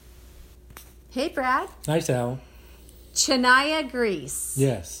Hey, Brad. Hi, Sal. Chania, Greece.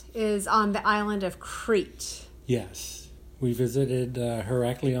 Yes. Is on the island of Crete. Yes. We visited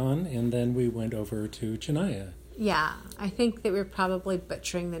Heraklion, and then we went over to Chania. Yeah, I think that we're probably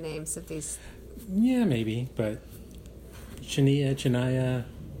butchering the names of these. Yeah, maybe, but Chania.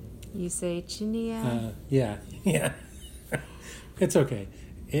 You say Chania? Yeah. It's okay.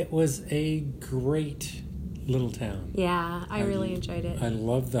 It was a great little town. Yeah, I really enjoyed it. I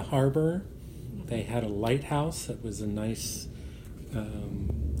loved the harbor. They had a lighthouse that was a nice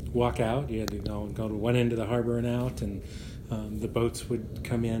walk out. You had to go to one end of the harbor and out, and the boats would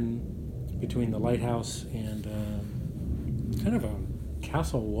come in between the lighthouse and kind of a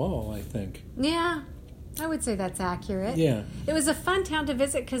castle wall, I think. Yeah, I would say that's accurate. Yeah. It was a fun town to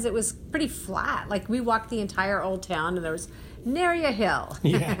visit because it was pretty flat. Like, we walked the entire old town, and there was nary a hill.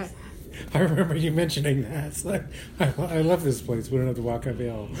 Yeah. I remember you mentioning that. It's like, I love this place. We don't have to walk up a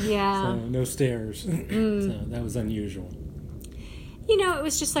hill. Yeah. So no stairs. So that was unusual. You know, it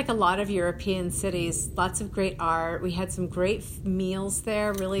was just like a lot of European cities. Lots of great art. We had some great meals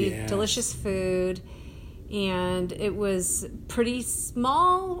there, really delicious food. And it was pretty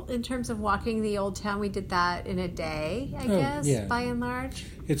small in terms of walking the old town. We did that in a day, I guess, by and large.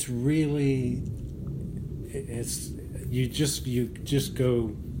 It's really, you just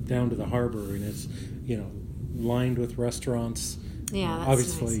go down to the harbor, and it's, lined with restaurants. Yeah, that's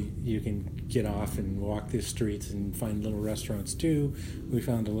obviously nice. You can get off and walk the streets and find little restaurants too. We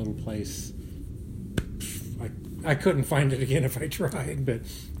found a little place. I couldn't find it again if I tried, but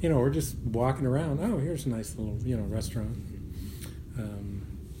we're just walking around. Oh, here's a nice little restaurant.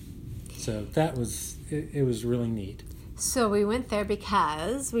 So that was it was really neat. So we went there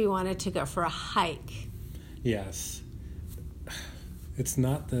because we wanted to go for a hike. Yes. It's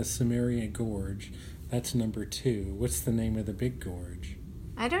not the Samaria Gorge. That's number 2. What's the name of the big gorge?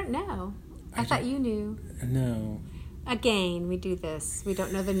 I don't know. I thought you knew. No. Again, we do this. We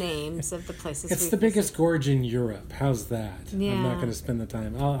don't know the names of the places. It's the biggest gorge in Europe. How's that? Yeah. I'm not going to spend the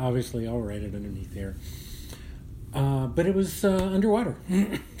time. I'll write it underneath there. But it was underwater.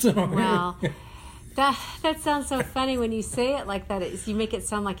 Well, that sounds so funny when you say it like that. You make it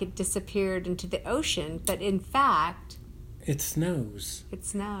sound like it disappeared into the ocean, but in fact, it snows. It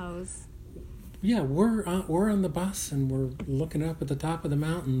snows. Yeah, we're on the bus, and we're looking up at the top of the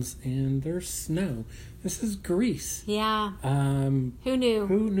mountains, and there's snow. This is Greece. Yeah. Who knew?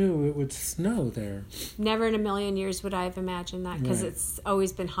 Who knew it would snow there? Never in a million years would I have imagined that, because it's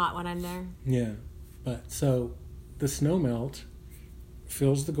always been hot when I'm there. Yeah, but so the snow melt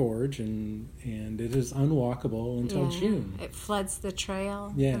fills the gorge, and it is unwalkable until June. It floods the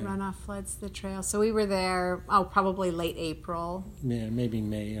trail. Yeah. The runoff floods the trail. So we were there, probably late April. Yeah, maybe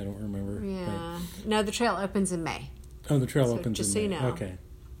May, I don't remember. Yeah. No, the trail opens in May. Oh, the trail opens in May. Just so you know. Okay.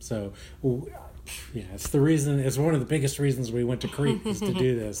 So, it's one of the biggest reasons we went to Crete is to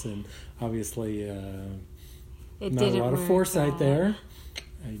do this, and obviously not a lot of foresight there.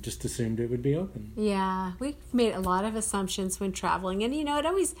 I just assumed it would be open. Yeah, we've made a lot of assumptions when traveling, and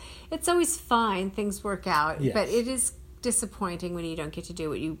it's always fine. Things work out, but it is disappointing when you don't get to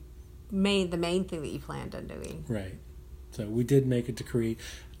do what the main thing that you planned on doing. Right. So we did make it to Crete.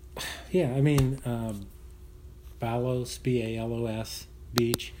 Yeah, I mean, Balos, Balos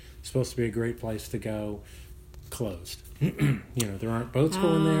Beach, supposed to be a great place to go. Closed. There aren't boats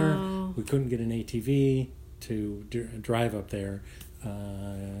going there. We couldn't get an ATV to drive up there.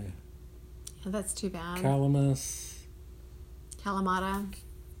 That's too bad. Kalamata,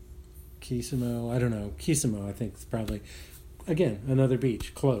 Kisimo, I don't know. Kisimo, I think, is probably, again, another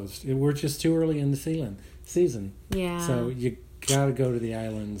beach, closed. We're just too early in the season. Yeah. So you got to go to the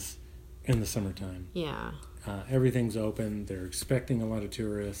islands in the summertime. Yeah. Everything's open. They're expecting a lot of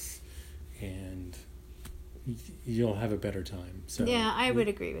tourists, and you'll have a better time. So yeah, I would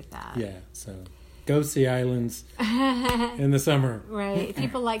agree with that. Yeah, so go see islands in the summer. Right.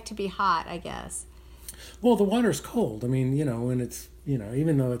 People like to be hot, I guess. Well, the water's cold. I mean, when it's,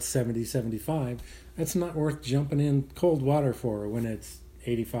 even though it's 70, 75, that's not worth jumping in cold water for. When it's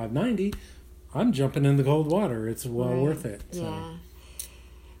 85, 90, I'm jumping in the cold water. It's well worth it. So. Yeah.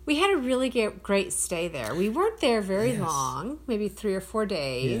 We had a really great stay there. We weren't there very long, maybe 3 or 4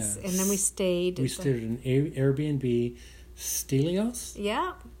 days, and then we stayed. We stayed at an Airbnb, Stelios.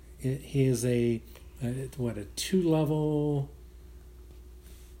 Yeah. He is a 2-level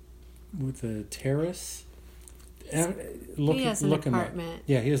with a terrace. He has an apartment.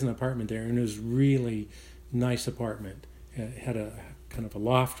 He has an apartment there, and it was really nice apartment. It had a kind of a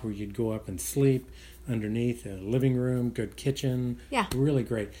loft where you'd go up and sleep underneath, a living room, good kitchen. Yeah. Really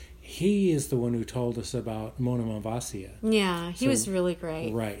great. he is the one who told us about Mona Malvasia. Yeah, he was really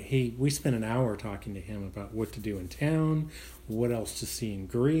great. Right. We spent an hour talking to him about what to do in town, what else to see in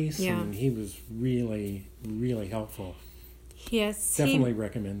Greece. Yeah. And he was really, really helpful. Yes. Definitely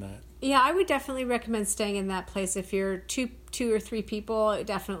recommend that. Yeah, I would definitely recommend staying in that place. If you're two or three people, it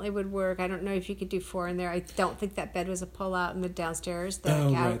definitely would work. I don't know if you could do 4 in there. I don't think that bed was a pull-out in the downstairs, the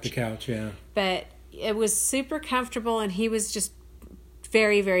couch. Right, the couch, yeah. But it was super comfortable, and he was just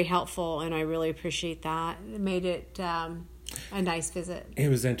very, very helpful, and I really appreciate that. It made it a nice visit. It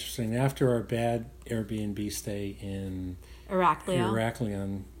was interesting. After our bad Airbnb stay in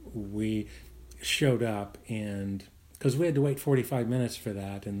Heraklion, we showed up, and because we had to wait 45 minutes for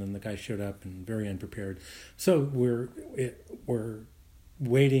that, and then the guy showed up and very unprepared. So we're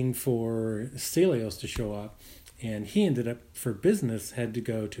waiting for Stelios to show up, and he ended up, for business, had to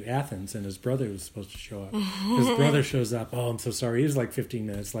go to Athens, and his brother was supposed to show up. His brother shows up. Oh, I'm so sorry. He was like 15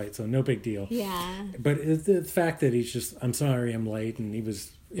 minutes late, so no big deal. Yeah. But the fact that he's just, I'm sorry, I'm late, and he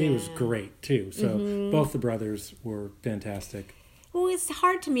was great too. So both the brothers were fantastic. Well, it's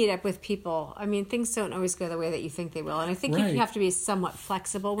hard to meet up with people. I mean, things don't always go the way that you think they will. And I think you have to be somewhat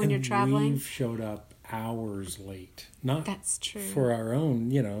flexible when you're traveling. We've showed up hours late. That's true. For our own,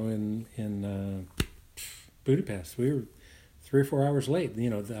 in Budapest. We were 3 or 4 hours late. I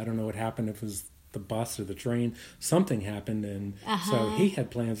don't know what happened, if it was the bus or the train. Something happened, and so he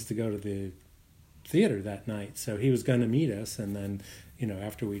had plans to go to the theater that night. So he was going to meet us, and then,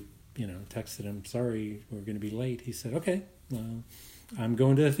 after we, texted him, sorry, we're going to be late, he said, okay, I'm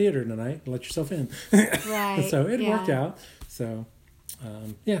going to the theater tonight. Let yourself in. Right. So it worked out. So,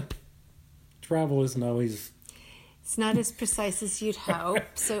 travel isn't always... It's not as precise as you'd hope.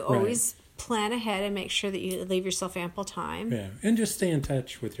 So always plan ahead and make sure that you leave yourself ample time. Yeah, and just stay in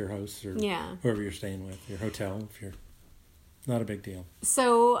touch with your hosts or whoever you're staying with, your hotel, if you're... Not a big deal.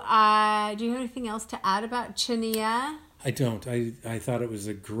 So, do you have anything else to add about Chania? I don't. I thought it was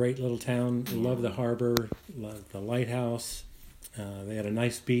a great little town. Love the harbor, love the lighthouse. They had a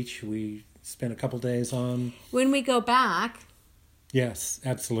nice beach we spent a couple days on. When we go back... Yes,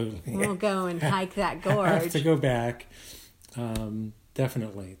 absolutely. We'll go and hike that gorge. I have to go back.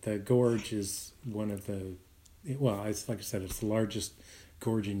 Definitely. The gorge is one of the... Well, it's like I said, it's the largest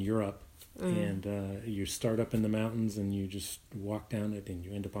gorge in Europe. And you start up in the mountains and you just walk down it and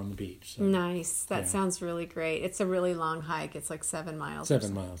you end up on the beach. So, nice. That sounds really great. It's a really long hike. It's like 7 miles.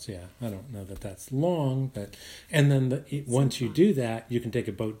 7 miles, yeah. I don't know that that's long, but and then once you do that, you can take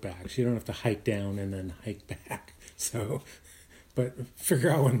a boat back. So you don't have to hike down and then hike back. So, but figure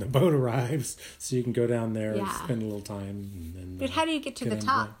out when the boat arrives so you can go down there and spend a little time. And then, but how do you get to the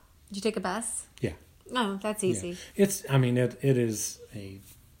top? Did you take a bus? Yeah. Oh, that's easy. Yeah. It is a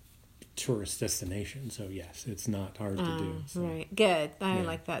tourist destination, so yes, it's not hard to do. So. Right, good. I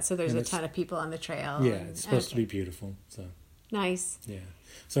like that. So there's a ton of people on the trail. Yeah, it's supposed to be beautiful. So nice. Yeah.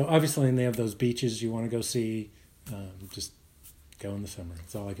 So obviously, and they have those beaches you want to go see. Just go in the summer.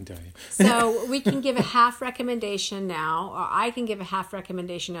 That's all I can tell you. So we can give a half recommendation now, or I can give a half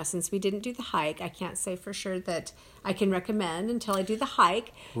recommendation now. Since we didn't do the hike, I can't say for sure that I can recommend until I do the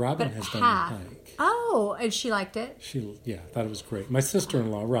hike. Robin has done the hike. Oh, and she liked it? She thought it was great. My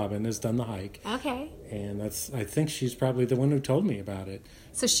sister-in-law, Robin, has done the hike. Okay. And I think she's probably the one who told me about it.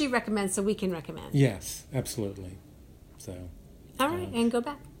 So she recommends, so we can recommend. Yes, absolutely. So. All right, and go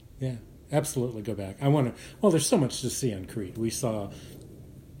back. Yeah. Absolutely go back. I want to... Well, there's so much to see on Crete. We saw...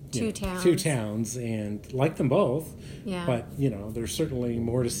 Two towns, and like them both. Yeah. But, there's certainly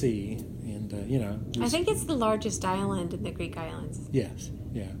more to see. And, I think it's the largest island in the Greek islands. Yes.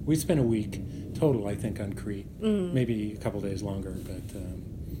 Yeah. We spent a week total, I think, on Crete. Maybe a couple days longer, but,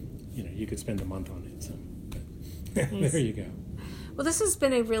 you could spend a month on it. So, but nice. There you go. Well, this has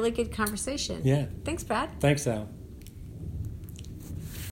been a really good conversation. Yeah. Thanks, Brad. Thanks, Al.